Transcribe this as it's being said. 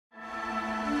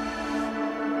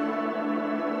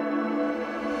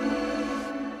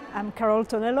I'm Carole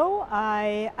Tonello.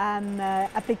 I am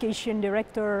application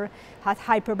director at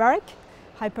Hiperbaric.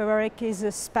 Hiperbaric is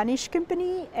a Spanish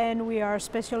company and we are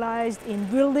specialized in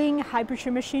building high-pressure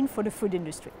machines for the food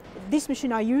industry. These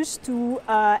machines are used to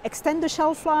extend the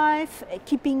shelf life,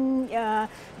 keeping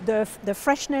the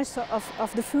freshness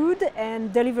of the food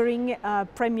and delivering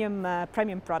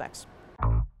premium products.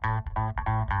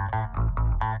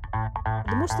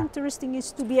 The most interesting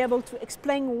is to be able to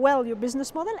explain well your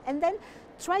business model and then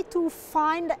try to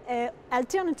find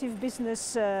alternative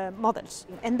business models.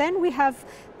 And then we had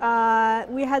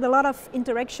a lot of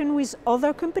interaction with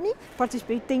other companies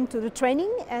participating to the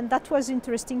training, and that was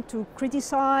interesting to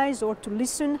criticize or to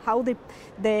listen how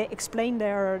they explain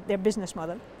their business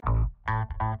model.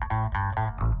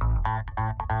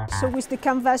 So with the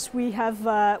canvas we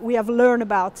have learned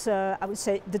about, I would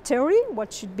say, the theory,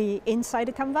 what should be inside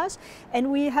the canvas,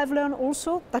 and we have learned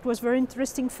also, that was very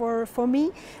interesting for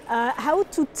me, how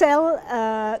to tell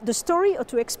the story or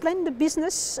to explain the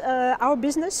business, our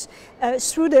business,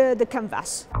 through the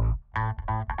canvas.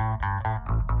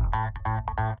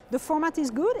 The format is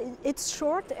good, it's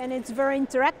short and it's very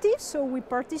interactive, so we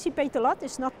participate a lot.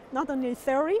 It's not only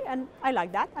theory, and I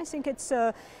like that. I think it's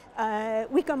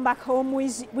we come back home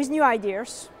with new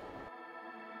ideas.